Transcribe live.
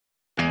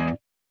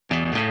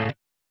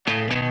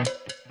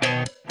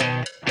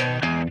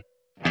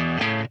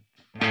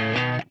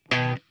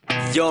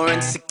You're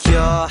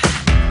insecure,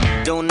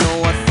 don't know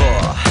what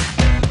for.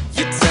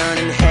 You're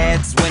turning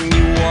heads when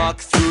you walk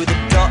through the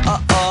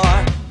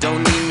door.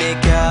 Don't need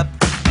makeup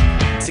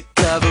to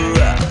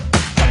cover up.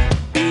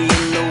 Being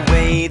the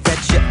way that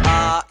you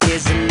are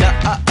is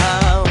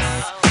enough.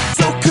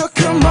 So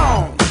come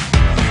on,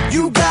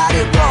 you got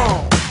it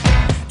wrong.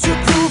 To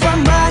prove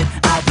I'm right,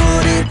 I'll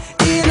put it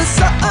in a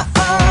song.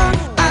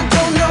 I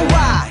don't know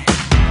why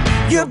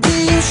you're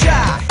being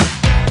shy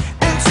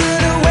and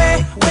turn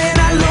away when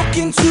I look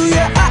into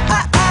your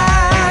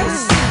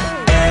eyes.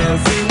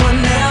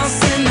 Everyone else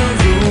in the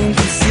room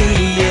can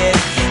see it,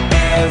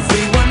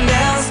 everyone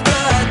else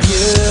but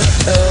you.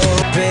 Oh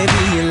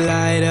baby, you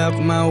light up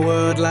my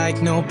world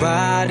like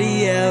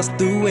nobody else.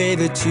 The way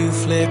that you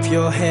flip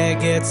your hair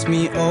gets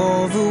me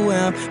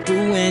overwhelmed.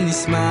 But when you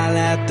smile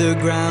at the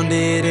ground,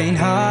 it ain't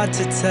hard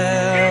to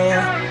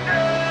tell.